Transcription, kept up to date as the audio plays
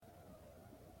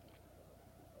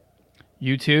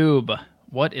YouTube,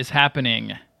 what is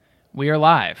happening? We are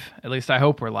live. At least I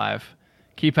hope we're live.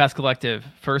 Key Pass Collective,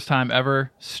 first time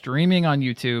ever streaming on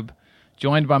YouTube,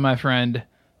 joined by my friend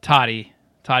Toddy.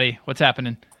 Toddy, what's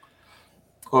happening?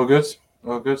 All good.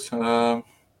 All good.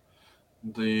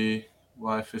 The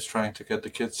wife is trying to get the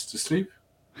kids to sleep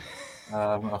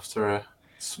after a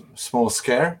small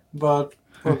scare, but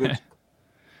all good.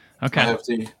 I Okay. have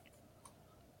the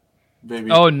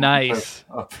baby Oh, monitor nice.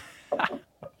 up.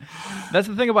 That's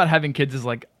the thing about having kids is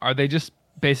like, are they just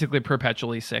basically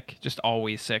perpetually sick? Just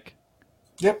always sick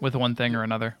Yep. with one thing or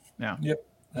another? Yeah. Yep.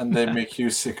 And they make you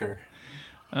sicker.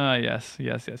 Yes.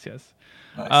 Nice.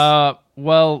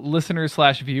 Well, listeners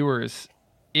slash viewers,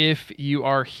 if you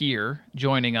are here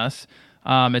joining us,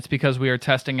 it's because we are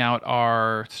testing out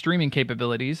our streaming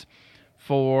capabilities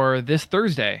for this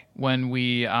Thursday when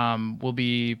we will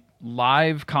be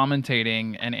live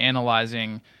commentating and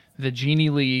analyzing the Genie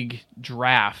League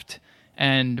draft.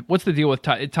 And what's the deal with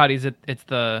Toddy? It's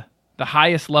the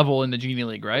highest level in the Genie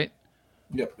League, right?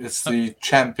 Yep. It's the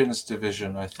Champions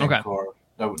Division, I Okay. think, or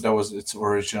that was its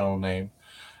original name.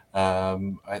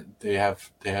 They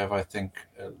have I think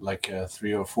like a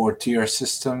 3 or 4 tier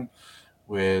system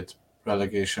with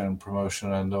relegation,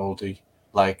 promotion, and all the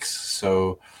likes.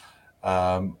 So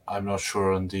I'm not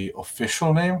sure on the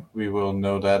official name. We will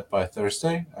know that by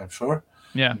Thursday, I'm sure.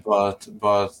 Yeah. But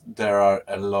there are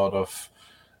a lot of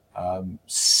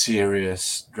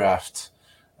serious draft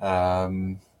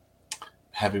um,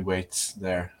 heavyweights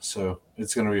there, so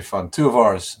it's going to be fun. Two of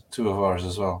ours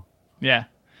as well. Yeah,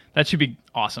 that should be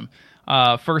awesome.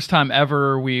 First time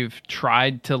ever we've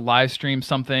tried to live stream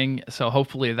something, so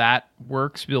hopefully that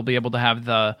works. We'll be able to have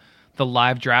the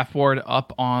live draft board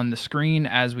up on the screen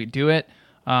as we do it.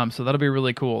 So that'll be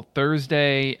really cool.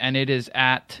 Thursday, and it is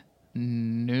at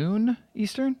noon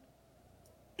Eastern?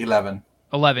 11.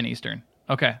 11 Eastern.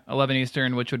 Okay, 11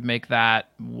 Eastern, which would make that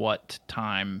what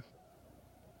time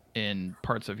in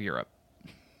parts of Europe?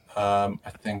 I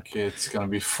think it's going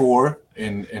to be 4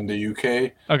 in the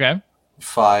UK. Okay.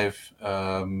 5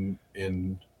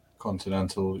 in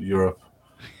continental Europe,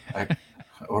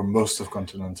 or most of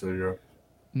continental Europe.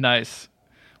 Nice.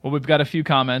 Well, we've got a few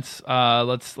comments.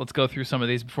 Let's go through some of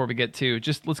these before we get to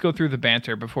let's go through the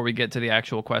banter before we get to the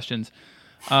actual questions.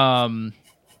 Prashanth,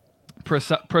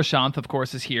 of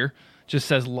course, is here. Just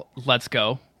says let's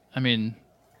go. I mean,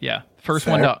 yeah, first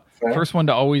Fair. one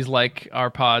to always like our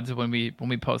pods when we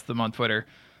post them on Twitter.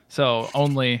 So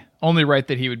only right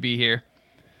that he would be here.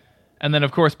 And then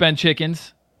of course Ben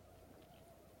Chickens,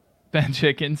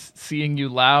 seeing you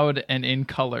loud and in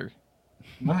color.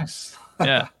 Nice.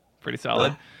 Yeah, pretty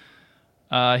solid.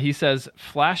 He says,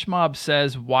 Flash Mob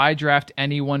says, why draft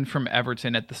anyone from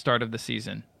Everton at the start of the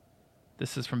season?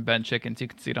 This is from Ben Chickens. You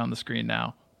can see it on the screen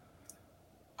now.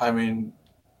 I mean,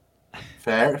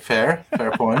 fair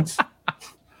points.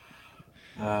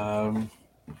 Well,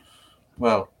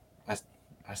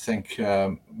 I think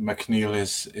McNeil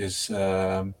is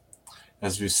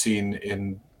as we've seen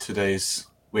in today's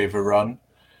waiver run,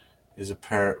 is a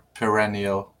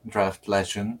perennial draft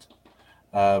legend.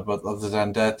 But other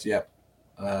than that, yeah,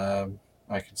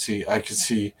 I can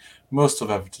see most of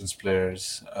Everton's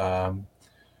players on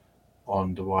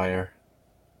the wire,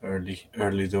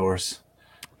 early doors.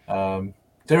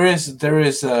 There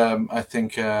is I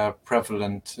think a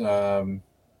prevalent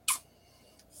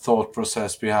thought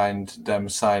process behind them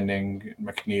signing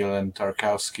McNeil and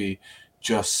Tarkowski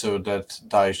just so that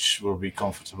Dyche will be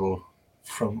comfortable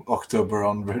from October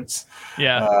onwards.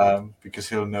 Yeah. Because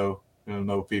he'll know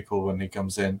people when he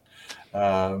comes in.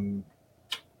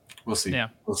 We'll see. Yeah,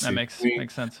 we'll see. That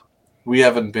makes sense. We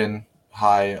haven't been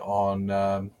high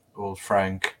on old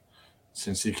Frank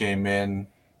since he came in.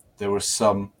 There was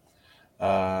some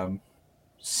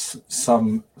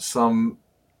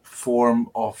form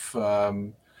of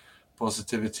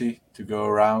positivity to go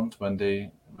around when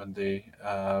they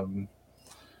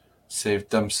saved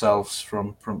themselves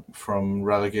from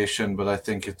relegation, but I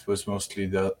think it was mostly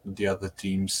the other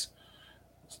teams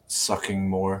sucking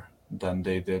more than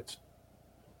they did,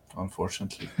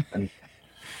 unfortunately. And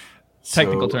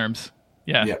technical terms.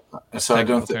 Yeah. Yeah. So I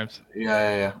don't think.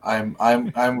 Yeah.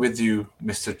 I'm with you,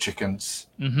 Mr. Chickens.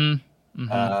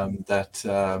 That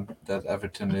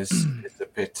Everton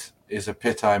is a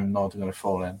pit I'm not going to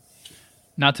fall in.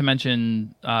 Not to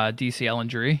mention DCL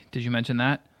injury. Did you mention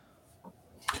that?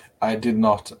 I did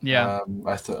not. Yeah.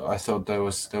 I thought there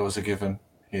was a given.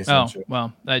 He's injured.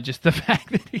 Well, just the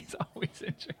fact that he's always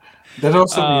injured. That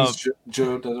also means,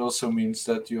 Joe. That also means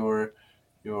that your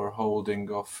holding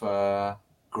of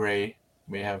Gray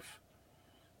may have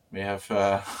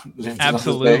lived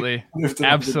absolutely.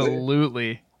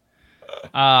 Absolutely.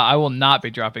 I will not be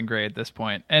dropping Gray at this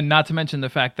point, and not to mention the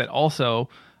fact that also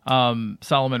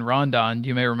Solomon Rondon,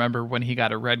 you may remember when he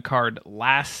got a red card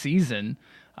last season.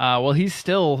 Well, he's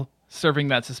still serving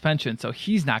that suspension, so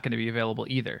he's not going to be available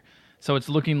either. So it's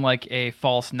looking like a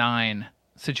false nine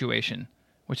situation,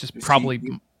 which is Is he probably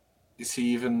is he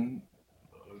even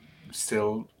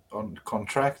still on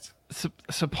contract?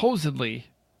 supposedly.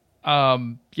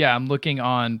 Yeah, I'm looking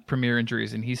on Premier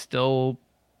Injuries, and he's still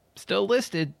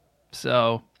listed.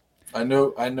 So I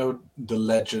know the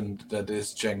legend that is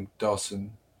Cenk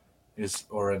Dawson is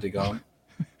already gone.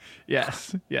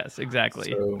 yes,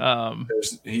 exactly.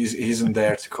 So he's in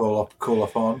there to call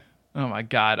upon. Oh my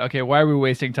god. Okay, why are we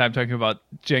wasting time talking about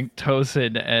Cenk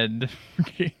Tosin and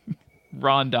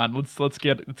Rondon? Let's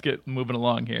get moving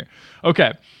along here.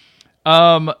 Okay.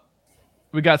 Um,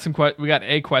 we got we got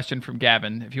a question from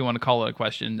Gavin. If you want to call it a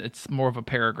question, it's more of a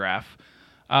paragraph.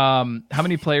 How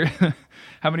many player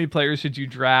how many players should you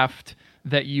draft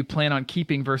that you plan on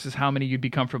keeping versus how many you'd be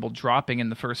comfortable dropping in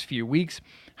the first few weeks?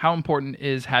 How important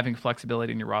is having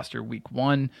flexibility in your roster week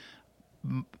 1?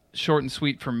 Short and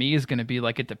sweet for me is going to be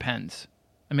like it depends.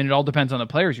 I mean, it all depends on the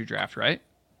players you draft, right?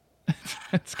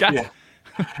 It's got Yeah,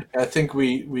 I think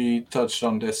we touched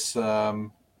on this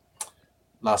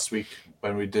last week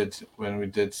when we did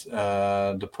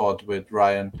the pod with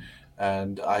Ryan,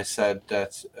 and I said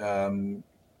that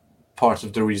part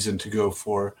of the reason to go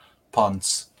for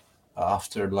punts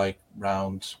after like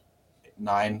round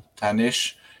 9, 10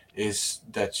 ish is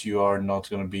that you are not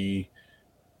going to be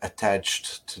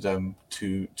attached to them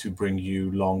to bring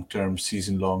you long term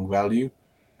season long value,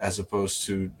 as opposed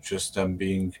to just them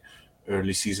being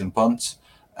early season punts.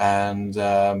 And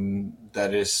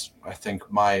that is, I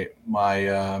think, my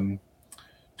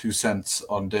 2 cents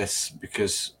on this,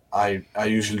 because I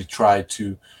usually try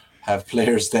to have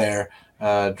players there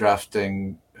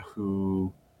drafting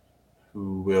who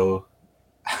will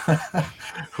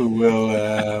who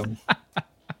will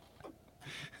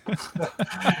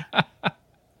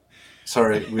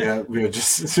sorry, we are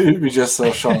just we just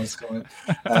saw Sean's comment.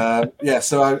 Yeah,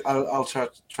 so I'll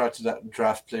try to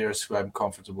draft players who I'm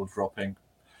comfortable dropping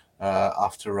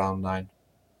after round 9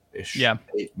 ish, yeah.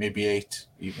 8, maybe 8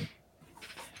 even.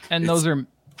 And It's those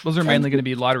are kind mainly of going to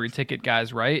be lottery ticket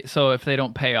guys, right? So if they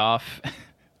don't pay off,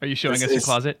 are you showing this us your is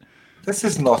closet? this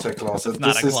is not a It's closet.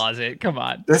 not This a is closet. Come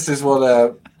on. this is what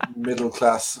a middle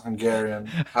class Hungarian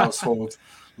household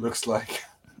looks like.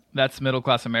 That's middle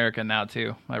class America now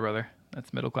too, my brother.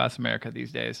 That's middle class America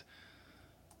these days.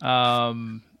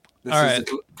 Um, all This is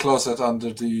the right. closet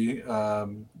under the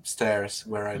stairs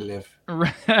where I live.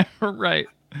 Right.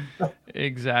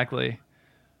 Exactly.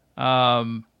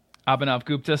 Abhinav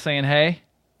Gupta saying, "Hey,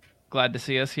 glad to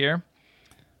see us here."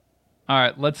 All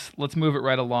right, let's move it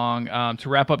right along. To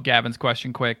wrap up Gavin's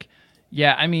question, quick.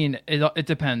 Yeah, I mean, it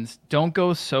depends. Don't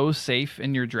go so safe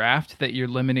in your draft that you're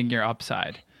limiting your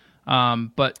upside.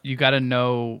 But you got to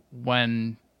know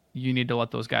when you need to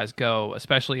let those guys go,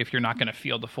 especially if you're not going to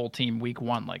field the full team week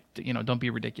 1. Like, don't be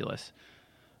ridiculous.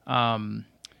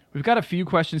 We've got a few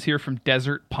questions here from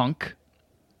Desert Punk.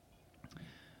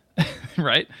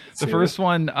 Right? The first Serious?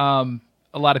 one,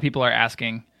 a lot of people are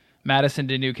asking Madison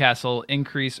to Newcastle,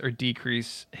 increase or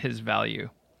decrease his value?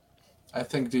 I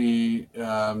think the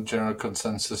general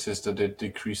consensus is that it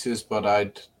decreases, but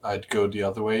I'd go the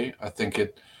other way. I think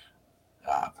it.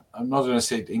 I'm not going to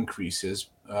say it increases,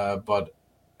 but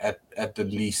at the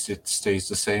least it stays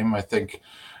the same. I think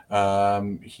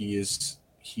he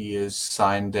is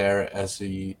signed there as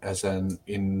an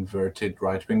inverted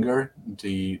right winger,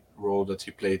 the role that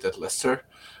he played at Leicester,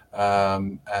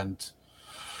 and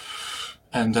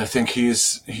I think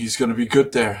he's going to be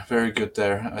good there, very good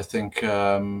there. I think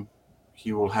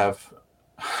he will have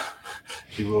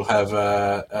he will have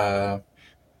a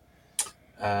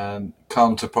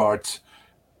counterpart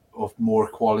of more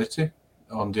quality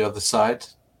on the other side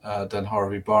than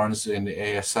Harvey Barnes in the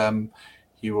ASM.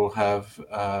 He will have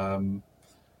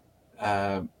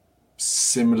uh,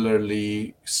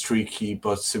 similarly streaky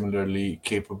but similarly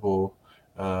capable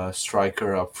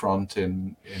striker up front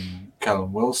in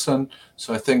Callum Wilson.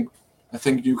 So I think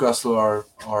Newcastle are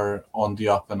on the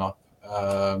up and up.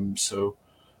 So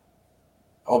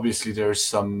obviously there's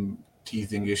some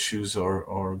teething issues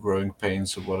or growing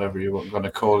pains or whatever you're going to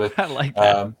call it. I like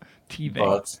that. Um, Teething.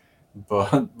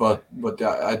 but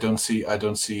I don't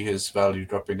see his value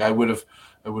dropping. I would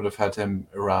have had him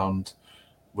around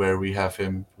where we have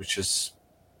him, which is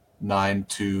 9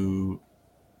 to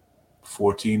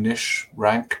 14-ish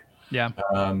rank. Yeah.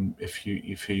 If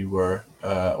he were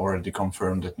already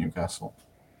confirmed at Newcastle.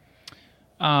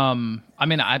 I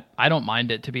mean, I don't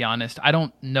mind it, to be honest. I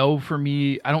don't know, for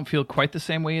me, I don't feel quite the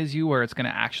same way as you where it's going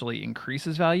to actually increase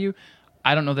his value.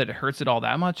 I don't know that it hurts it all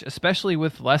that much, especially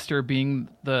with Leicester being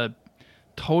the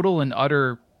total and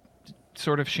utter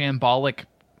sort of shambolic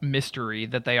mystery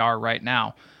that they are right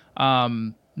now.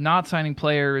 Not signing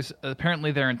players,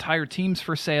 apparently their entire team's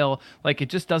for sale. Like, it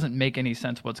just doesn't make any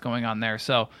sense what's going on there.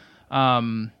 So,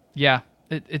 yeah,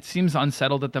 it seems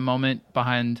unsettled at the moment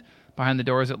behind the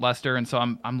doors at Leicester, and so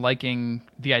I'm liking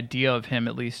the idea of him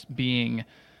at least being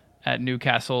at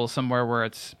Newcastle, somewhere where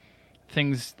it's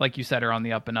things like you said are on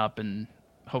the up and up, and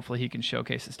hopefully he can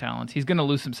showcase his talents. He's going to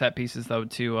lose some set pieces though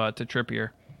to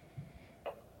Trippier.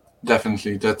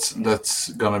 Definitely,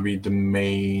 that's gonna be the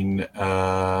main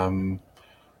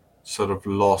sort of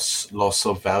loss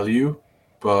of value.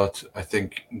 But I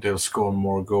think they'll score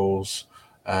more goals,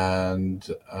 and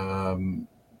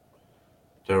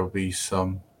there will be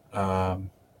some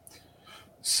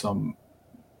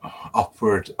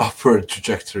upward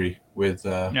trajectory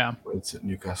Yeah, with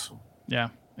Newcastle. yeah,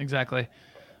 exactly.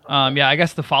 Yeah, I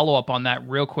guess the follow up on that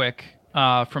real quick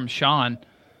from Sean.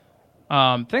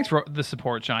 Thanks for the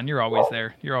support, Sean. You're always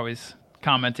there. You're always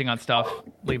commenting on stuff,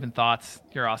 leaving thoughts.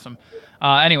 You're awesome.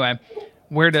 Anyway,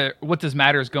 what does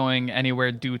Matters going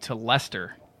anywhere due to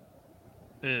Leicester?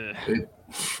 Ugh.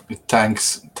 It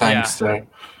tanks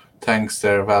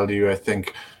their value. I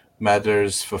think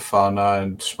Matters, Fofana,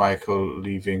 and Schmeichel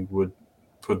leaving would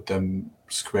put them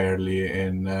squarely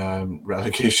in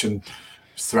relegation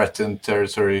threatened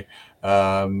territory.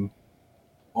 On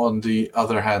the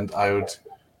other hand,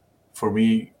 for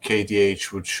me,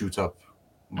 KDH would shoot up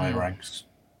my ranks.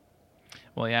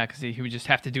 Well, yeah, because he would just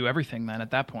have to do everything then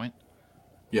at that point.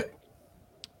 Yeah.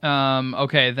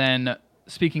 Okay, then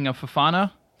speaking of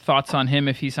Fofana, thoughts on him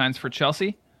if he signs for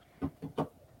Chelsea?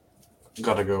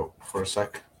 Gotta go for a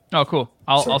sec. Oh, cool.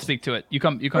 I'll speak to it. You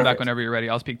come back whenever you're ready.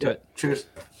 I'll speak to it. Cheers.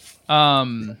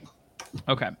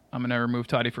 Okay, I'm gonna remove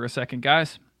Toddy for a second,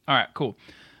 guys. All right, cool.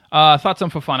 Thoughts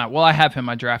on Fofana? Well, I have him.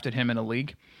 I drafted him in a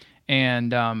league, and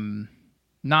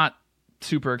not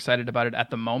super excited about it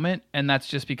at the moment. And that's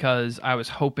just because I was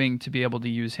hoping to be able to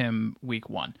use him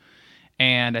week 1.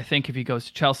 And I think if he goes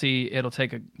to Chelsea, it'll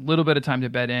take a little bit of time to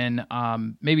bed in,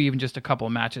 maybe even just a couple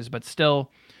of matches. But still,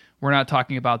 we're not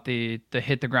talking about the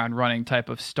hit the ground running type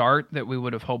of start that we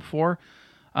would have hoped for.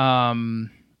 Yeah,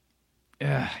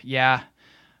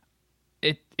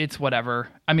 it's whatever.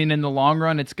 I mean, in the long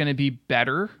run, it's going to be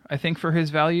better, I think, for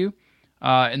his value.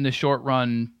 In the short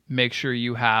run, make sure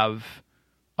you have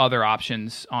other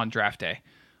options on draft day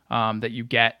that you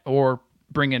get or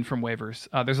bring in from waivers.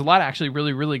 There's a lot of actually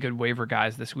really, really good waiver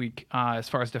guys this week as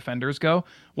far as defenders go.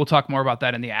 We'll talk more about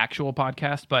that in the actual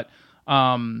podcast. But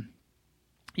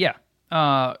yeah,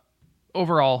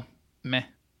 overall, meh.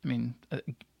 I mean,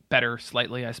 better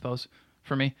slightly, I suppose,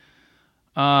 for me.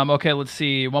 Okay, let's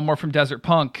see. One more from Desert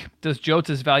Punk. Does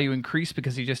Jota's value increase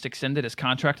because he just extended his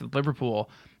contract with Liverpool?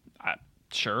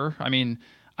 Sure. I mean,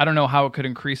 I don't know how it could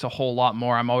increase a whole lot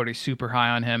more. I'm already super high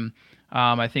on him.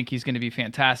 I think he's going to be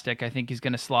fantastic. I think he's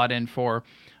going to slot in for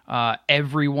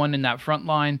everyone in that front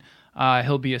line.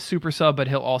 He'll be a super sub, but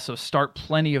he'll also start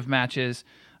plenty of matches.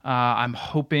 I'm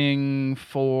hoping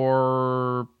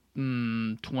for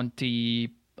 20,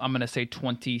 I'm going to say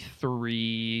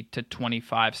 23 to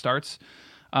 25 starts.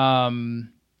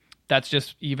 That's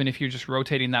just even if you're just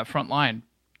rotating that front line.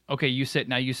 Okay, you sit,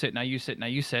 now you sit, now you sit, now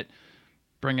you sit.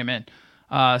 Bring him in.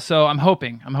 So I'm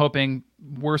hoping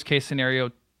worst case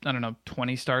scenario, I don't know,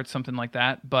 20 starts, something like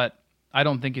that. But I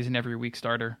don't think he's an every week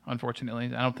starter, unfortunately.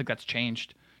 I don't think that's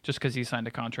changed just because he signed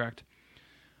a contract.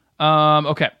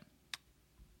 Okay.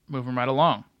 Moving right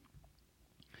along.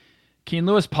 Keen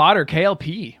Lewis Potter,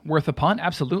 KLP, worth a punt?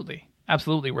 Absolutely.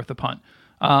 Absolutely worth a punt.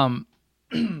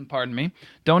 Pardon me.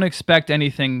 Don't expect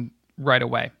anything right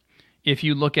away. If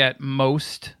you look at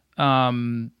most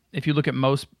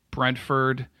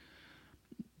Brentford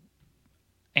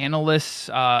analysts,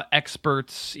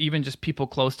 experts, even just people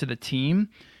close to the team,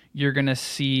 you're gonna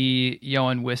see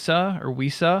Yohan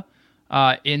Wissa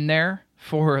in there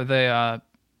for the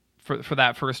for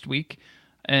that first week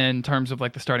in terms of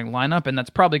like the starting lineup, and that's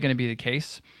probably going to be the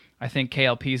case. I think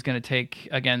KLP is going to take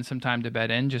again some time to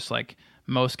bed in, just like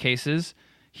most cases.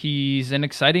 He's an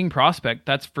exciting prospect,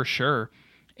 that's for sure.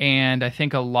 And I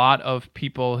think a lot of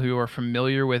people who are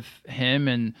familiar with him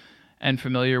and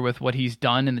familiar with what he's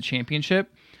done in the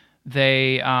championship,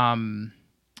 they're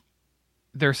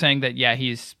saying that yeah,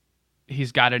 he's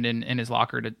got it in his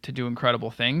locker to do incredible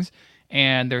things,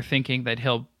 and they're thinking that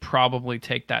he'll probably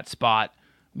take that spot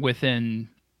within,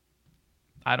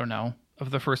 I don't know,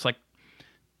 of the first like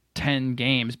 10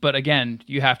 games. But again,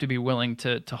 you have to be willing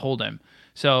to hold him.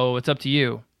 So it's up to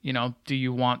you. Do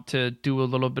you want to do a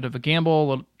little bit of a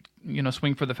gamble,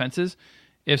 swing for the fences?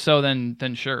 If so,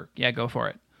 then sure, yeah, go for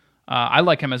it. I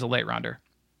like him as a late rounder.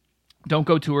 Don't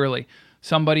go too early.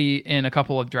 Somebody in a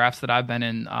couple of drafts that I've been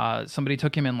in, somebody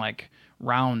took him in like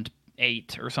round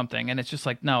 8 or something, and it's just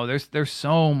like, no, there's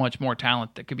so much more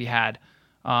talent that could be had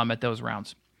at those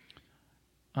rounds.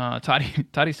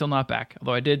 Toddy's still not back,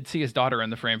 although I did see his daughter in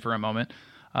the frame for a moment.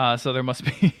 So there must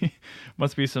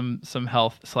be some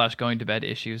health / going to bed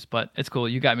issues, but it's cool.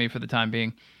 You got me for the time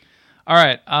being. All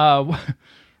right,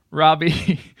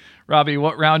 Robbie,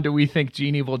 what round do we think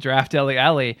Genie will draft Dele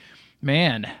Alli?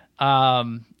 Man,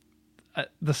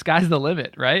 the sky's the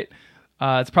limit, right?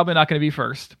 It's probably not going to be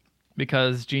first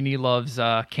because Genie loves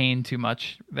Kane too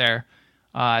much there.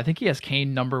 I think he has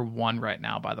Kane number 1 right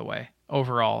now, by the way.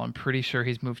 Overall, I'm pretty sure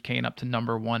he's moved Kane up to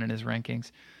number 1 in his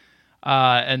rankings.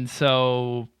 And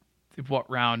so, what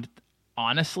round?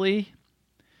 Honestly,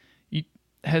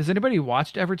 has anybody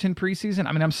watched Everton preseason?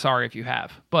 I mean, I'm sorry if you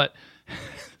have, but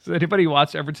has anybody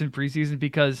watched Everton preseason?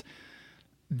 Because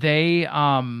they've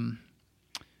been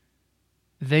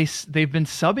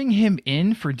subbing him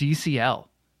in for DCL.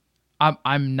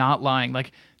 I'm not lying.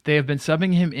 Like, they have been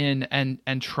subbing him in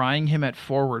and trying him at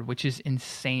forward, which is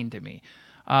insane to me.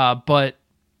 But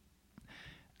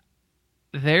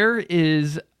there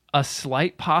is a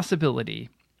slight possibility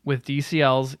with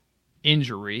DCL's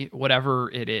injury, whatever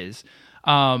it is,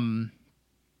 that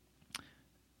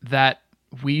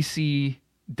we see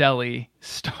Dele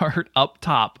start up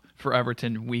top for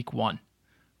Everton week 1,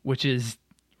 which is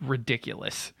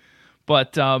ridiculous.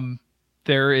 But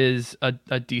there is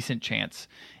a decent chance.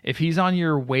 If he's on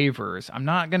your waivers, I'm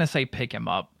not going to say pick him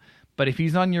up, but if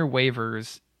he's on your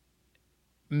waivers,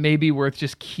 maybe worth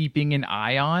just keeping an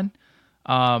eye on.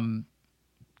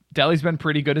 Dele's been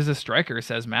pretty good as a striker,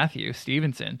 says Matthew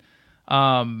Stevenson.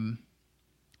 Like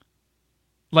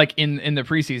in the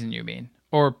preseason, you mean,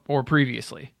 or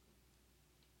previously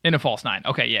in a false 9.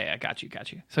 Okay, yeah, got you.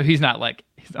 So he's not like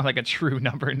a true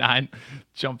number 9,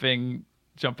 jumping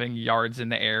yards in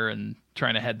the air and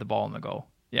trying to head the ball in the goal.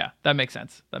 Yeah, that makes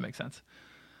sense.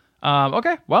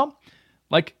 Okay, well,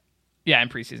 in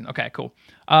preseason. Okay, cool.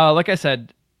 Like I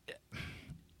said,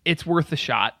 it's worth a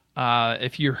shot.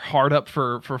 If you're hard up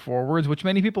for forwards, which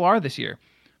many people are this year.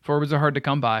 Forwards are hard to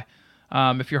come by.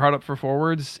 If you're hard up for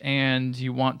forwards and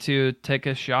you want to take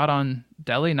a shot on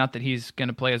Dele, not that he's going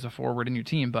to play as a forward in your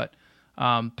team, but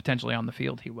potentially on the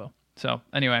field he will. So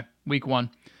anyway, week 1,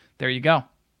 there you go.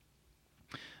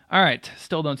 All right,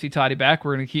 still don't see Toddy back.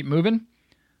 We're going to keep moving.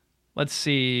 Let's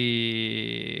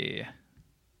see.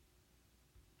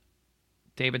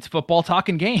 David's Football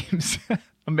Talking Games.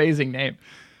 Amazing name.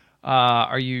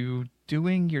 Are you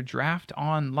doing your draft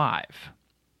on live?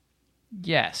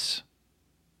 Yes.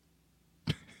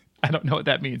 I don't know what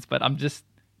that means, but I'm just,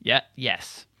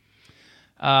 yes.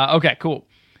 Okay, cool.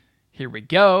 Here we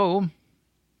go.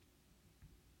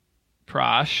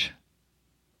 Prosh,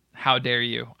 how dare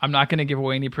you? I'm not going to give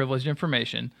away any privileged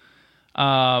information.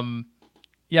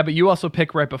 Yeah, but you also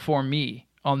pick right before me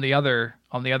on the other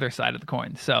side of the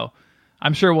coin. So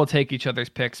I'm sure we'll take each other's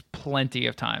picks plenty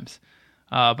of times.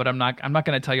 But I'm not going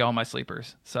to tell you all my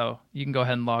sleepers. So you can go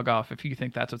ahead and log off if you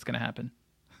think that's what's going to happen.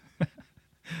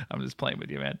 I'm just playing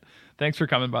with you, man. Thanks for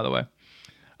coming, by the way.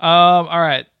 All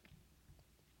right.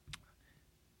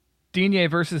 Digne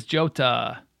versus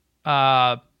Jota.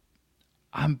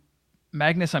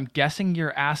 Magnus, I'm guessing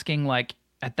you're asking like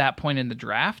at that point in the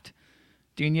draft.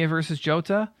 Digne versus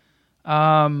Jota.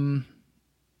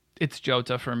 It's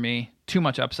Jota for me. Too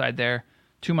much upside there.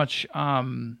 Too much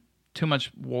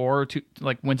war.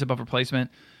 Wins above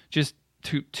replacement. Just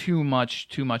too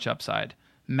much upside.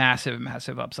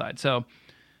 Massive upside. So,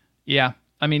 yeah.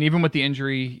 I mean, even with the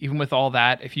injury, even with all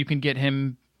that, if you can get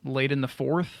him late in the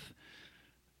 4th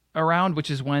around,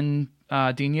 which is when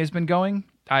Digne has been going,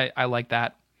 I like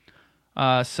that.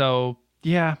 So,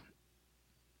 yeah.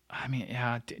 I mean,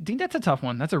 yeah, that's a tough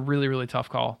one. That's a really, really tough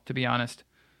call, to be honest.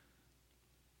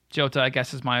 Jota, I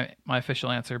guess, is my official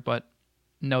answer, but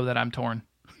know that I'm torn.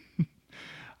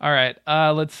 All right,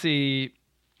 let's see.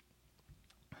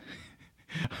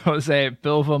 Jose,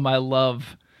 Bilva, my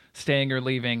love, staying or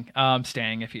leaving?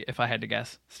 Staying, if I had to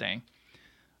guess, staying.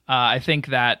 I think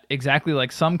that exactly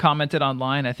like some commented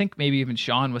online. I think maybe even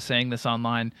Sean was saying this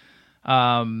online.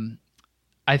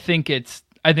 I think it's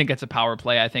a power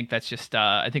play. I think that's just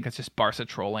Barca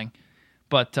trolling.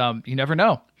 But you never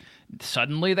know.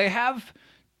 Suddenly they have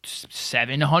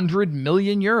 700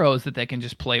 million euros that they can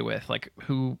just play with.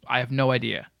 I have no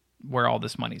idea where all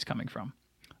this money's coming from.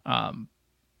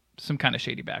 Some kind of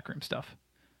shady backroom stuff.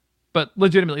 but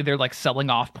legitimately they're like selling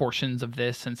off portions of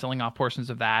this and selling off portions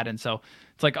of that, and so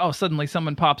it's like, oh, suddenly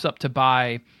someone pops up to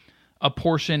buy a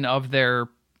portion of their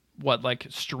like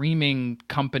streaming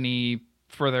company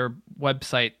for their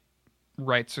website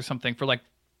rights or something for like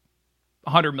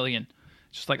 100 million.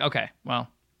 It's just like, okay, well,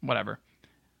 whatever.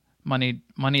 Money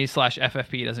slash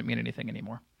FFP doesn't mean anything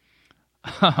anymore.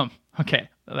 Okay,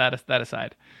 that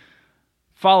aside.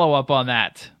 Follow up on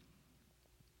that.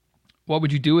 What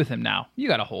would you do with him now? You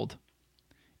got to hold.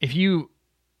 If you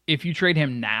trade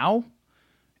him now,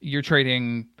 you're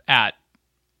trading at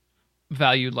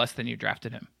value less than you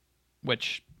drafted him,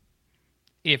 which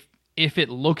if it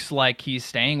looks like he's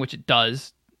staying, which it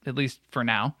does, at least for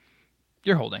now,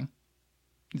 you're holding.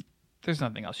 There's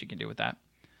nothing else you can do with that.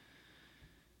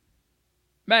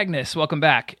 Magnus, welcome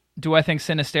back. Do I think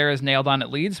Sinisterra is nailed on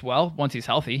at Leeds? Well, once he's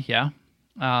healthy, yeah.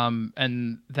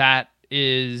 And that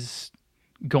is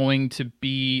going to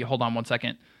be... Hold on one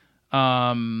second.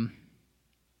 That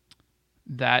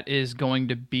is going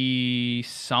to be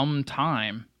some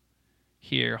time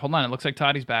here. Hold on, it looks like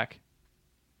Toddy's back.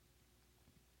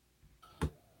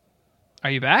 Are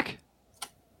you back?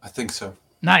 I think so.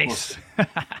 Nice.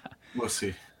 We'll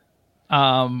see.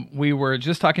 We were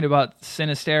just talking about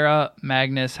Sinisterra.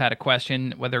 Magnus had a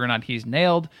question whether or not he's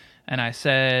nailed, and I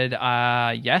said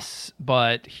yes,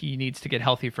 but he needs to get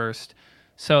healthy first.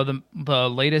 So the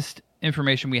latest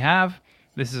information we have,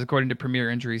 this is according to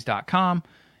PremierInjuries.com,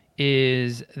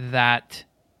 is that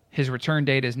his return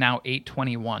date is now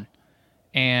 8/21,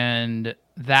 and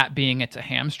that being it's a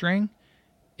hamstring,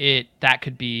 that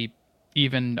could be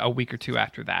even a week or two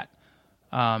after that.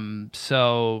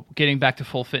 So getting back to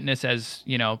full fitness, as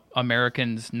you know,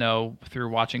 Americans know through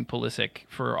watching Pulisic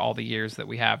for all the years that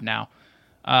we have now,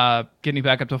 getting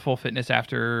back up to full fitness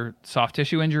after soft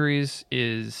tissue injuries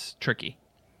is tricky.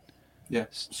 Yeah.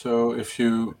 So if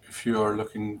you are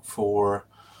looking for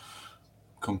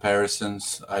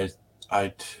comparisons,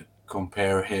 I'd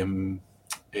compare him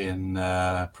in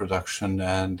production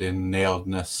and in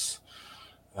nailedness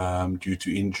due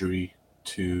to injury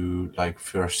to like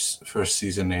first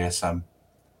season ASM.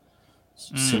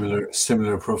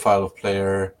 Similar profile of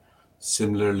player,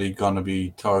 similarly gonna be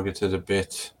targeted a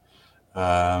bit,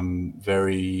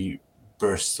 very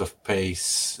bursts of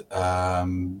pace,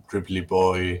 dribbly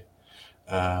boy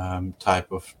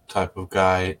type of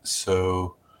guy.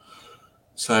 So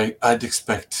I'd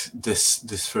expect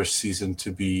this first season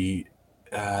to be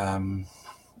a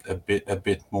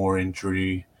bit more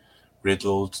injury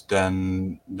riddled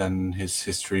than his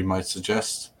history might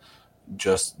suggest,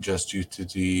 just due to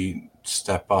the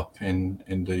step up in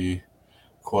the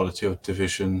quality of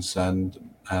divisions and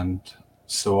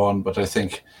so on. But I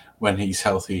think when he's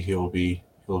healthy, he'll be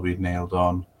nailed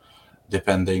on,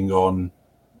 depending on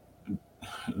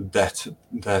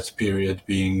that period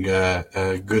being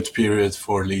a good period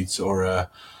for Leeds or a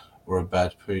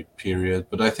bad period.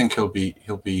 But I think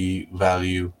he'll be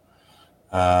value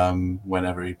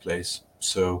whenever he plays.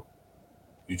 So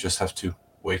you just have to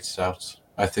wait it out.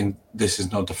 I think this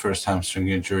is not the first hamstring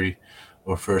injury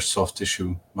or first soft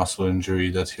tissue muscle injury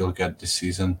that he'll get this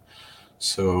season.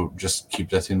 So just keep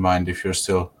that in mind if you're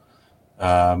still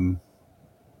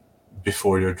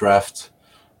before your draft,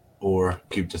 or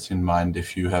keep that in mind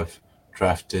if you have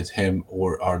drafted him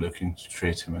or are looking to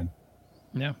trade him in.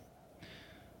 Yeah.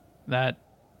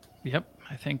 Yep,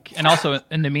 I think. And also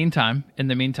in the meantime,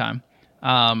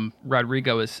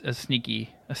 Rodrigo is a sneaky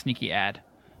ad.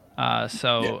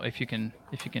 If you can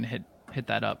hit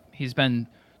that up. He's been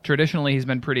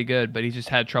pretty good, but he just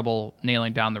had trouble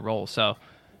nailing down the role. So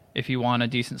if you want a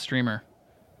decent streamer,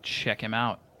 check him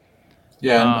out.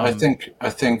 Yeah, and I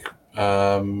think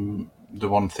the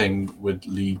one thing with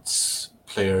Leeds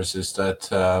players is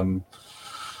that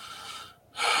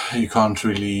you can't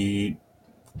really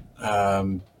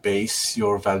base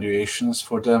your valuations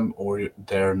for them, or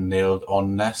their nailed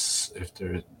onness, if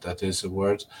that is a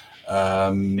word.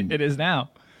 It is now.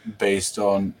 Based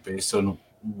on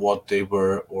what they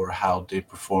were or how they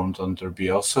performed under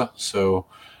Bielsa. So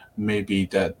maybe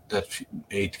that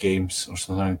 8 games or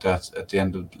something like that at the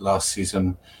end of last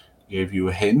season gave you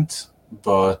a hint.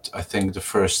 But I think the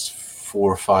first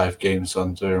 4 or 5 games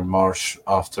under Marsh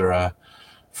after a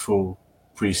full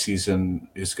preseason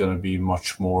is going to be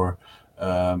much more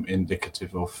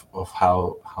indicative of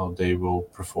how they will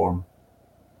perform.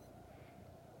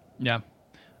 Yeah.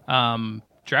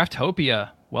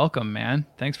 Draftopia, welcome, man.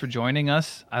 Thanks for joining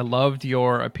us. I loved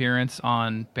your appearance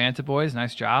on Banta Boys.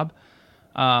 Nice job.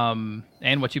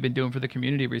 And what you've been doing for the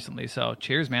community recently. So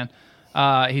cheers, man.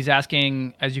 He's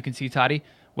asking, as you can see, Toddy,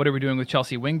 what are we doing with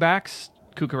Chelsea wingbacks?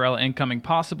 Cucurella incoming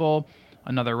possible.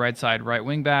 another right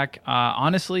wing back.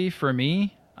 Honestly, for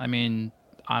me, I mean,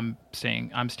 I'm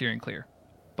steering clear,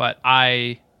 but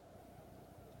I'm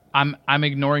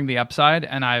ignoring the upside,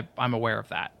 and I'm aware of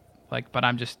that. Like, but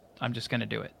I'm just gonna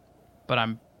do it. But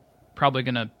I'm probably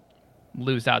gonna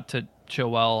lose out to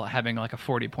Joel having like a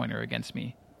 40-pointer against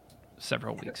me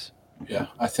several weeks. Yeah,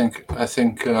 I think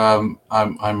I'm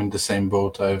in the same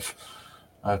boat. I've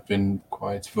been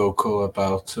quite vocal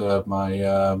about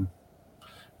my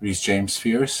Reece James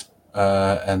fears,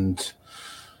 and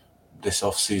this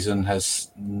off season has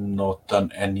not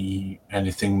done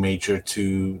anything major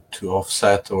to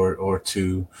offset or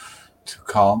to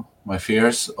calm my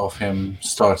fears of him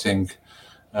starting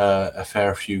a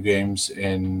fair few games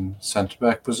in centre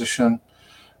back position.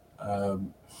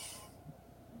 Um,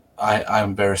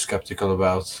 I'm very skeptical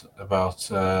about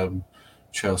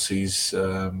Chelsea's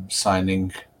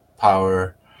signing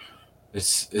power.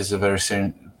 It's a very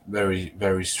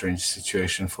strange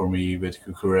situation for me with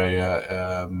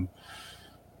Cucurella.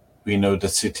 We know that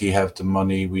City have the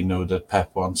money. We know that Pep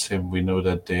wants him. We know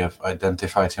that they have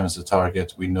identified him as a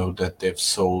target. We know that they've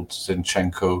sold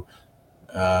Zinchenko,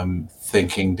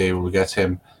 thinking they will get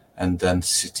him, and then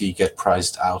City get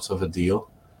priced out of a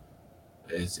deal.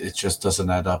 It just doesn't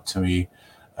add up to me.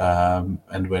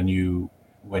 And when you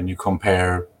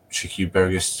compare Chiki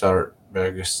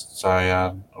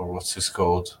Bergestayan, or what's he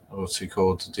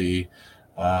called, the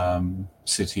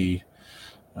City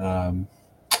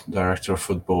director of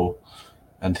football,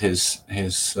 and his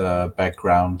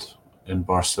background in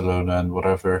Barcelona and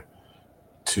whatever,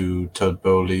 to Todd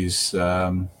Bowley's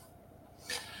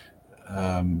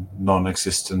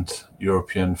non-existent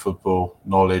European football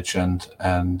knowledge and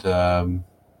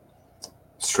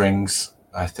strings.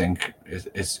 I think it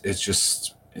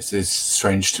is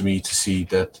strange to me to see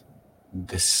that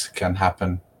this can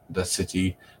happen. That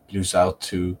City lose out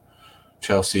to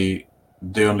Chelsea.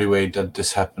 The only way that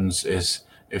this happens is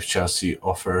if Chelsea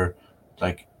offer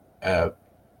like a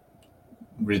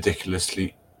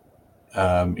ridiculously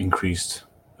increased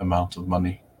amount of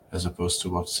money as opposed to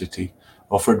what City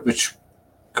offered, which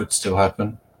could still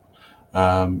happen.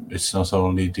 It's not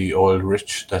only the oil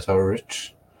rich that are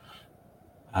rich.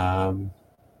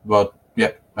 But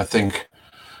yeah, I think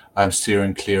I'm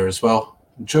steering clear as well.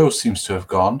 Joe seems to have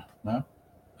gone now.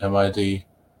 Am I the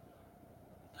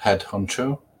head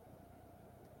honcho?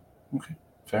 Okay,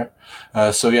 fair.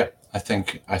 So yeah, I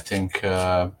think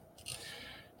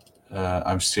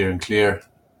I'm steering clear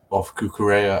of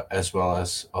Cucurella as well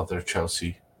as other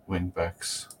Chelsea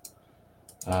wingbacks.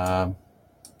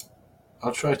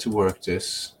 I'll try to work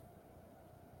this.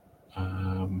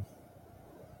 One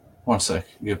sec.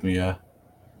 Give me a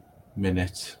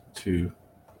minute to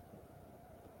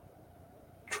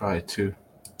try to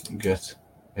get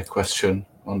a question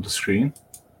on the screen.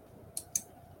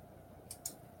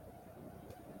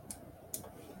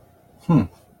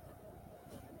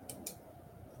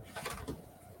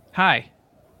 Hi.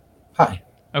 Hi.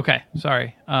 Okay,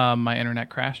 sorry. My internet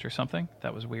crashed or something.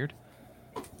 That was weird.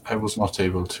 I was not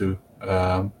able to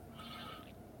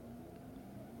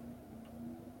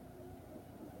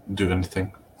do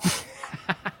anything.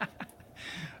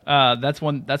 That's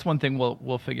one thing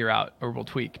we'll figure out or we'll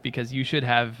tweak, because you should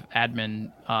have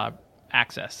admin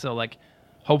access. So like,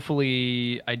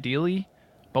 hopefully, ideally,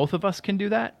 both of us can do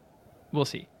that. We'll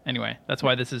see. Anyway, that's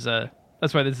why this is a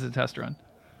test run.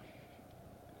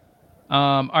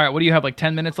 All right, what do you have? Like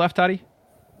 10 minutes left, Toddy?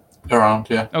 Around,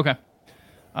 yeah. Okay.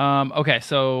 Okay,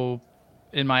 so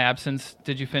in my absence,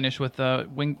 did you finish with the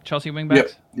Chelsea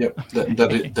wingbacks? Yep.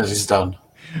 That is done.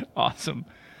 Awesome.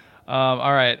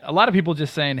 All right. A lot of people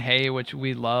just saying hey, which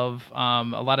we love. A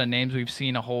lot of names we've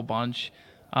seen a whole bunch.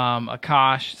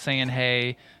 Akash saying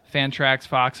hey. Fantrax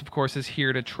Fox, of course, is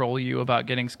here to troll you about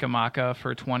getting Skamaka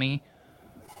for 20.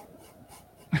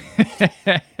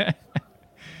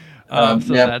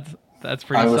 That's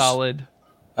pretty solid.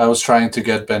 I was trying to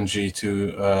get Benji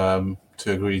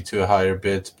to agree to a higher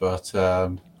bid, but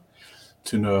to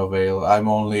no avail. I'm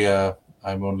only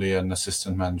an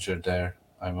assistant manager there.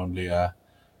 I'm only a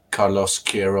Carlos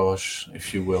Queiroz,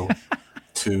 if you will,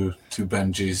 to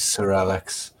Benji's Sir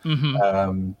Alex.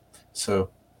 Mm-hmm. So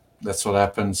that's what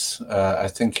happens. I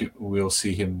think we'll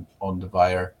see him on the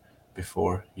wire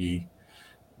before he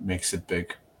makes it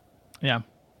big. Yeah,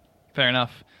 fair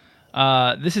enough.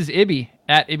 This is Ibby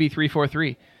at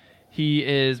Ibby343. He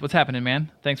is, what's happening,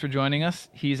 man? Thanks for joining us.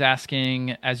 He's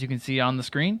asking, as you can see on the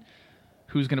screen,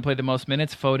 who's going to play the most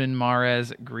minutes? Foden,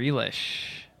 Mahrez,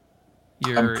 Grealish.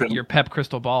 Your Pep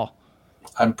crystal ball.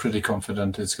 I'm pretty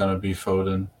confident it's going to be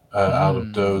Foden out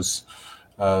of those.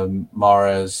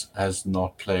 Mahrez has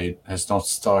not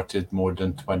started more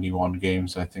than 21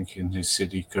 games, I think, in his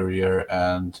City career,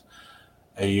 and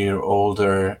a year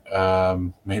older,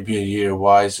 maybe a year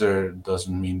wiser,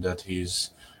 doesn't mean that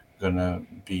he's gonna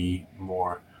be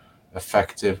more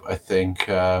effective. I think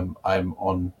I've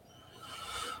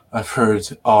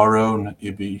heard our own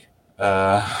Ibi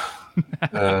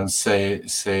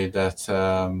say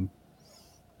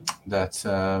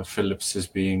that Phillips is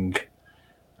being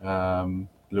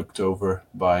looked over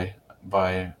by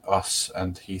us,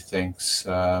 and he thinks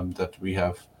that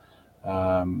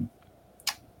um,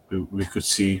 we could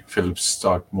see Phillips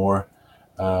start more,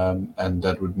 and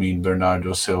that would mean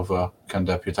Bernardo Silva can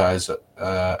deputize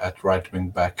at right wing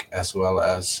back as well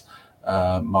as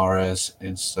Mahrez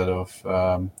instead of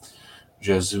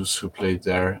Jesus, who played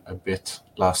there a bit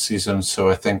last season. So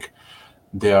I think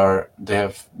they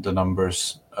have the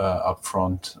numbers up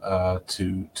front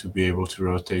to be able to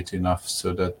rotate enough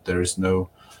so that there is no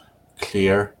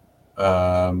clear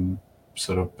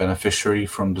sort of beneficiary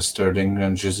from the Sterling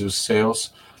and Jesus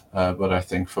sales. But I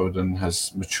think Foden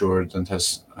has matured and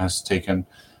has taken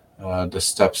the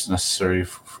steps necessary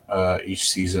each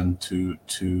season to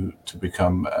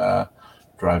become a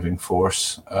driving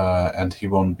force, and he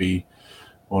won't be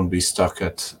stuck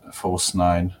at false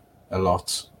nine a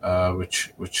lot,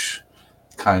 which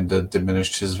kind of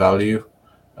diminished his value.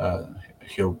 Uh,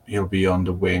 he'll be on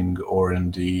the wing or in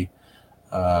the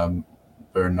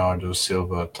Bernardo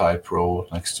Silva type role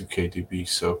next to KDB.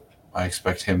 So I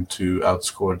expect him to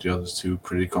outscore the other two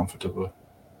pretty comfortably.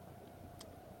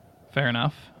 Fair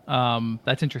enough.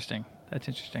 That's interesting. That's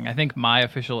interesting. I think my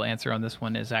official answer on this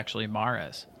one is actually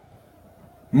Mahrez.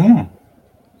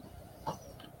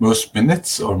 Most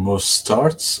minutes or most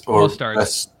starts or Most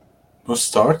starts. Most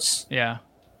starts. Yeah.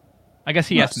 I guess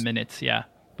he Nice. has minutes, yeah.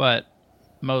 But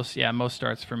most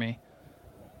starts for me.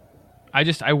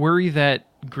 I worry that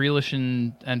Grealish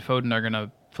and Foden are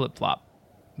gonna flip flop.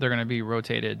 They're gonna be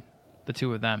rotated, the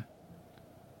two of them.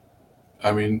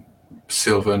 I mean,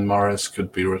 Silva and Mahrez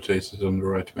could be rotated on the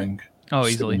right wing. Oh,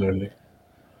 easily. Similarly.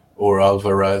 Or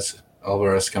Alvarez.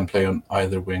 Alvarez can play on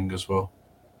either wing as well.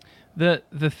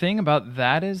 The thing about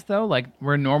that is though, like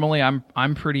where normally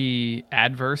I'm pretty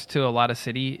adverse to a lot of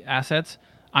City assets.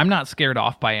 I'm not scared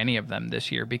off by any of them this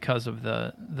year because of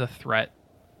the threat,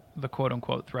 the quote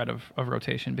unquote threat of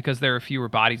rotation, because there are fewer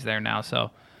bodies there now.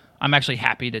 So I'm actually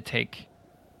happy to take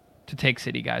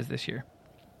City guys this year.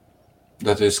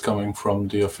 That is coming from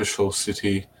the official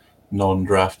City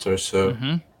non-drafter, so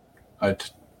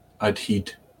I'd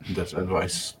heed that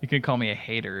advice. You can call me a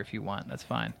hater if you want. That's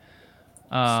fine.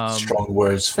 Strong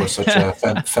words for such a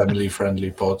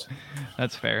family-friendly pod.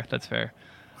 That's fair. That's fair.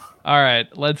 All right,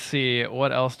 let's see.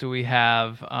 What else do we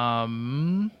have?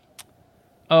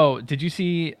 Oh, did you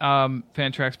see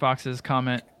Fantrax Box's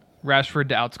comment? Rashford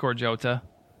to outscore Jota.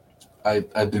 I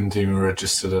didn't even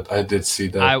register that. I did see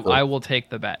that. I will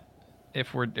take the bet.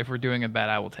 If we're doing a bet,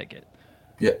 I will take it.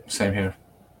 Yeah, same here.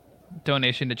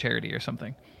 Donation to charity or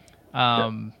something.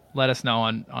 Let us know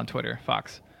on Twitter,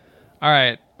 Fox. All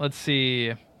right, let's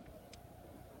see.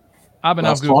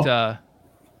 Abhinav Gupta.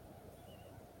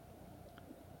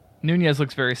 Nunez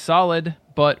looks very solid,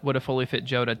 but would a fully fit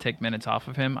Jota take minutes off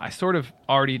of him? I sort of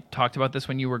already talked about this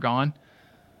when you were gone.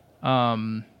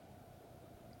 And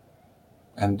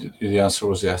the answer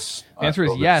was yes. The answer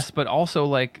is yes, but also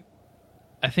like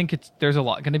I think there's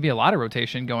going to be a lot of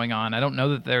rotation going on. I don't know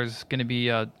that there's going to be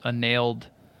a nailed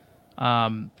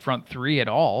front three at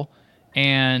all.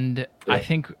 And yeah. I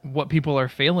think what people are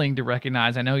failing to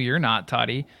recognize, I know you're not,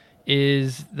 Toddy,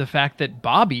 is the fact that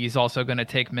Bobby is also going to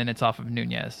take minutes off of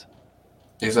Nunez.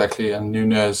 Exactly, and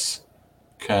Nunez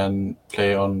can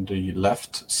play on the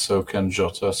left, so can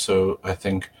Jota. So I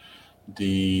think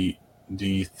the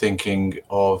thinking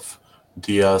of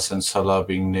Diaz and Salah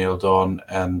being nailed on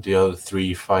and the other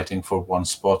three fighting for one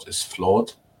spot is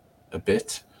flawed a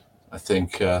bit. I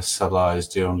think Salah is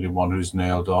the only one who's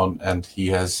nailed on, and he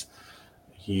has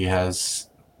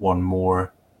one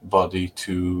more body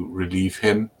to relieve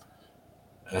him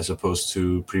as opposed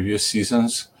to previous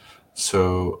seasons.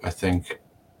 So I think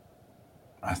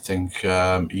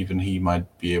even he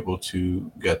might be able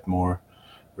to get more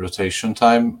rotation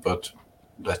time, but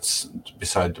that's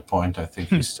beside the point. I think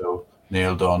he's still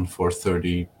nailed on for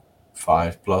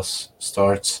 35 plus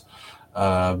starts.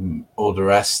 All the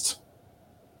rest,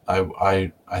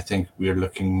 I think we're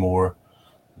looking more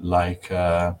like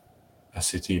a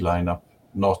City lineup,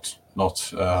 not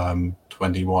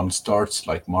 21 starts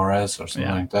like Mahrez or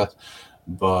something like that,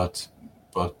 but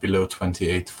below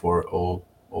 28 for all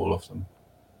of them.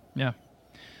 Yeah,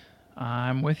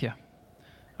 I'm with you.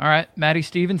 All right, Matty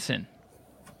Stevenson.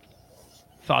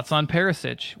 Thoughts on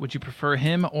Perisic? Would you prefer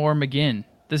him or McGinn?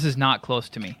 This is not close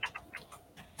to me.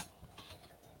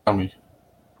 Tell me.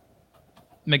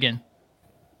 McGinn.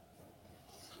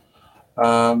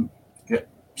 Yeah,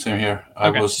 same here.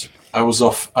 Okay. I was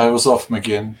off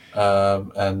McGinn,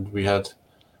 and we had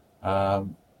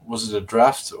was it a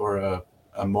draft or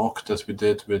a mock that we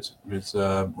did with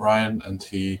Ryan, and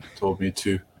he told me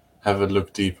to have a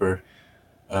look deeper,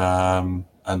 and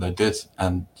I did,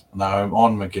 and now I'm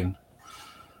on McGinn.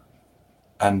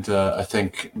 And I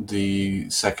think the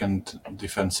second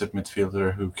defensive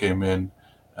midfielder who came in.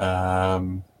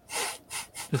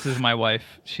 This is my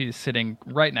wife. She's sitting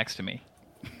right next to me.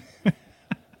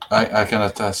 I can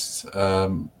attest.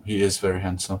 He is very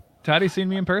handsome. Toddy's seen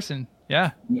me in person.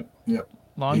 Yeah. Yep.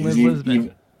 Long live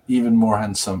Lisbon. Even more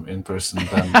handsome in person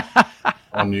than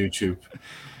on YouTube.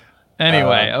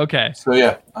 Anyway, okay. So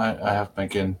yeah, I have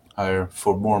McGinn higher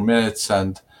for more minutes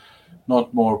and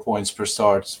not more points per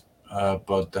start,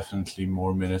 but definitely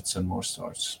more minutes and more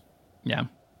starts. Yeah.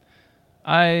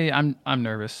 I'm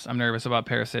nervous. I'm nervous about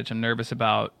Perisic. I'm nervous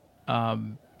about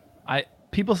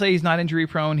people say he's not injury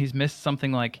prone. He's missed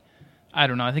something like, I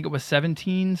don't know, I think it was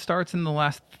 17 starts in the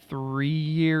last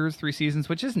 3 seasons,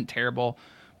 which isn't terrible.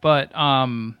 But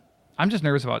I'm just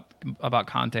nervous about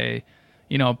Conte,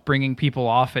 bringing people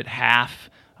off at half.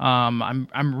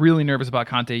 I'm really nervous about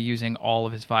Conte using all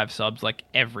of his 5 subs like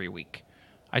every week.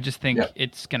 I just think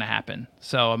it's gonna happen.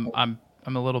 So I'm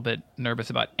a little bit nervous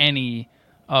about any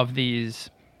of these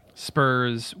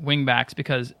Spurs wingbacks,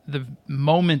 because the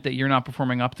moment that you're not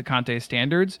performing up to Conte's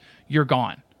standards, you're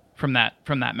gone from that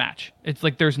match. It's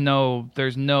like there's no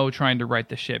trying to right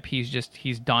the ship.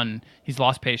 He's done. He's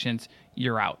lost patience.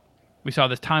 You're out. We saw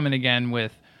this time and again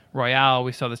with Royale.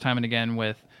 We saw this time and again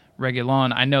with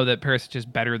Reguilon. I know that Perisic is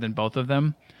better than both of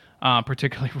them,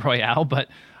 particularly Royale, but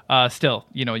still,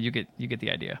 you get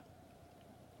the idea.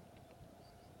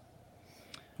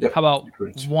 Yep. How about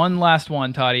one last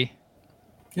one, Toddy?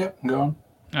 Yep, go on.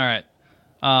 All right.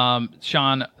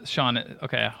 Sean.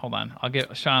 Okay, hold on. I'll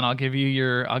give you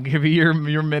your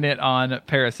minute on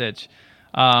Perisic.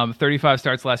 35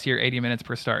 starts last year, 80 minutes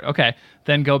per start. Okay,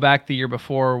 then go back the year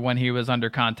before when he was under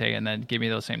Conte, and then give me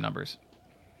those same numbers.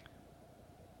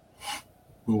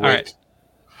 We'll All right.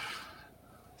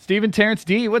 Steven Terrence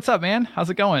D, what's up, man? How's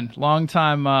it going? Long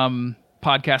time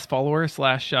podcast follower /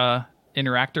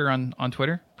 interactor on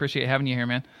Twitter. Appreciate having you here,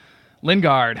 man.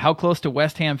 Lingard, how close to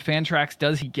West Ham fan tracks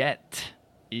does he get?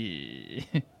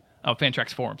 Fan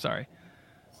tracks form, sorry.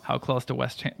 How close to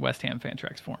West Ham fan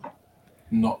tracks form?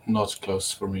 Not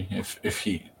close for me. If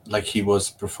he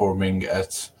was performing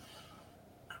at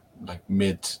like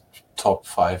top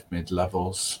 5 mid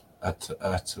levels at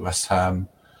West Ham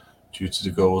due to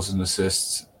the goals and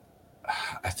assists,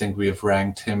 I think we have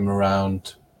ranked him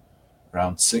around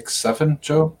 6, 7,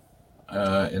 Joe,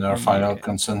 in our final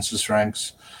consensus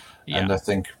ranks. Yeah. And I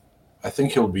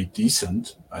think he'll be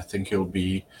decent. I think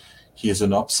he is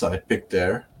an upside pick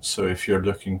there. So if you're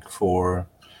looking for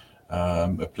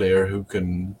a player who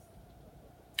can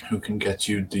get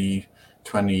you the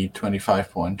 20-25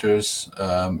 pointers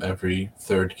every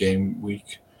third game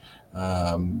week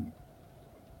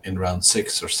in round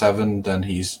 6 or 7, then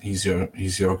he's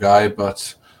your guy.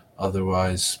 But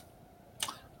otherwise,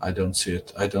 I don't see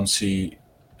it. I don't see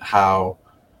how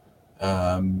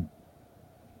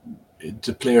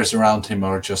the players around him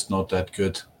are just not that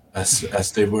good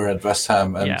as they were at West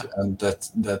Ham, and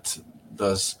that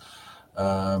does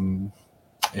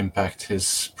impact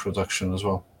his production as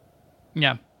well.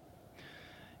 Yeah.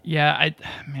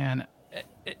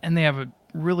 And they have a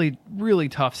really, really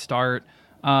tough start.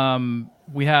 Gavin's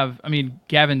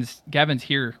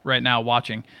here right now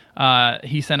watching.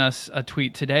 He sent us a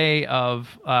tweet today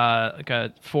of like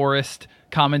a Forest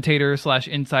commentator /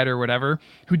 insider, whatever,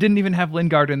 who didn't even have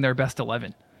Lingard in their best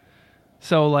 11.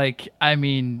 So I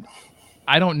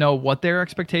don't know what their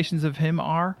expectations of him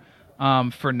are.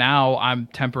 For now, I'm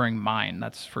tempering mine,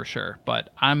 that's for sure. But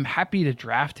I'm happy to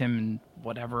draft him in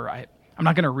whatever. I'm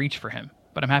not going to reach for him,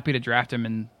 but I'm happy to draft him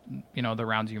in the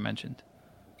rounds you mentioned.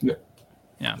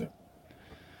 Yeah.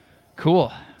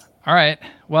 Cool. All right.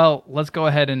 Well, let's go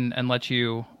ahead and let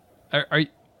you.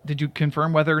 Did you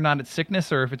confirm whether or not it's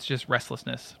sickness or if it's just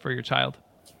restlessness for your child?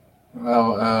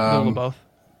 Well, a little of both.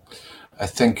 I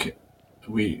think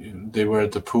they were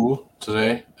at the pool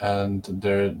today, and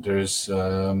there's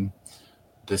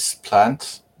this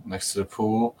plant next to the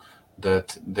pool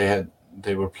that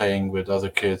they were playing with other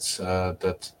kids.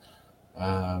 That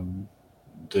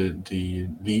the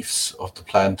leaves of the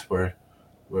plant were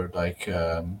like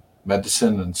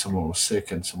medicine, and someone was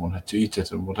sick and someone had to eat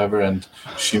it and whatever, and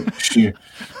she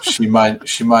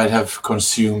might have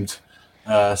consumed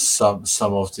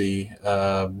some of the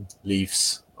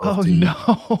leaves Oh no.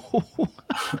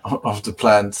 of the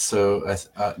plant. So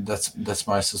that's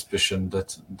my suspicion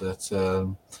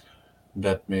that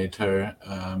made her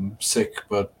sick.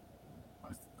 But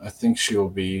I think she'll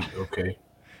be okay.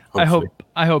 Hopefully.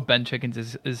 I hope Ben Chickens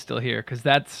is still here, because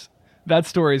that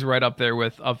story is right up there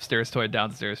with upstairs toy,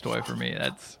 downstairs toy for me.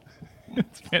 That's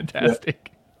it's Yeah.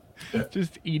 fantastic. Yeah.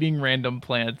 Just eating random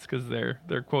plants because they're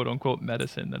quote unquote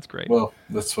medicine. That's great. Well,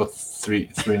 that's what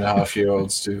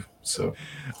 3.5-year-olds do. So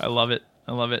I love it.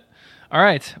 I love it. All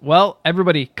right. Well,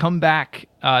 everybody, come back.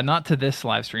 Not to this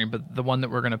live stream, but the one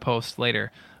that we're going to post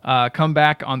later. Come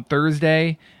back on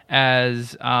Thursday,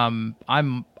 as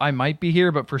I might be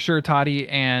here, but for sure Toddy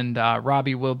and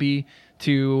Robbie will be,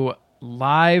 to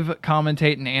live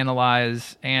commentate and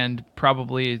analyze and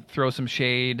probably throw some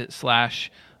shade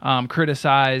slash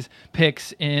criticize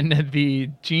picks in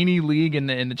the Genie League in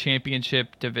the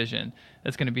championship division.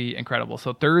 That's going to be incredible.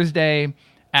 So Thursday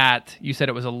at, you said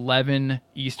it was 11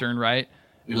 Eastern, right?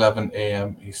 11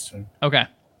 a.m. Eastern. Okay.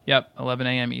 Yep, 11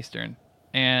 a.m. Eastern.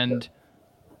 And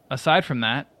aside from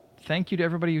that, thank you to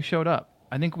everybody who showed up.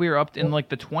 I think we were up in like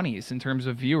the 20s in terms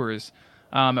of viewers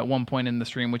at one point in the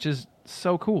stream, which is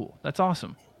so cool. That's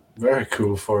awesome. Very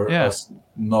cool for us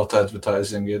not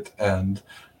advertising it, and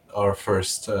our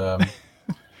first one,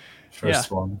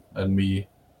 and me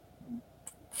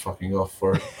fucking off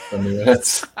for 20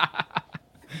 minutes.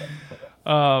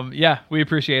 We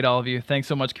appreciate all of you. Thanks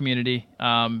so much, community.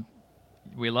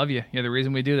 We love you. You're the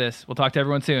reason we do this. We'll talk to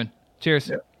everyone soon. Cheers.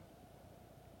 Yep.